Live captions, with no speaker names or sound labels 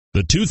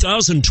The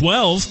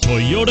 2012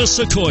 Toyota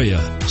Sequoia.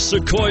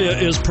 Sequoia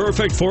is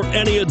perfect for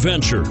any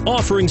adventure,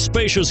 offering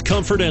spacious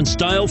comfort and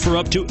style for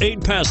up to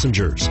 8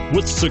 passengers.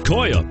 With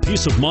Sequoia,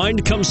 peace of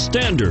mind comes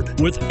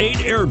standard with 8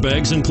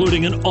 airbags,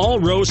 including an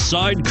all-row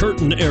side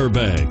curtain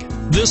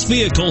airbag. This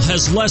vehicle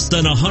has less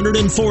than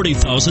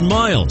 140,000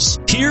 miles.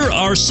 Here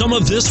are some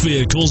of this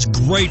vehicle's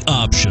great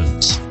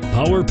options: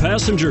 power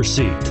passenger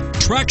seat,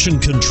 traction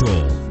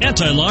control,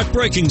 anti-lock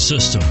braking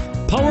system,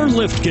 power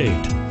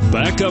liftgate,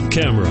 backup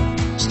camera,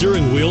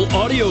 steering wheel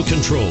audio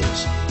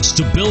controls,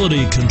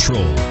 stability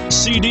control,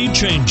 CD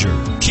changer,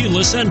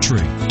 keyless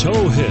entry,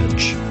 tow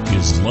hitch.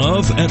 Is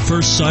love at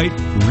first sight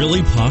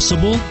really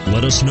possible?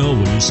 Let us know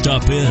when you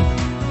stop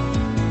in.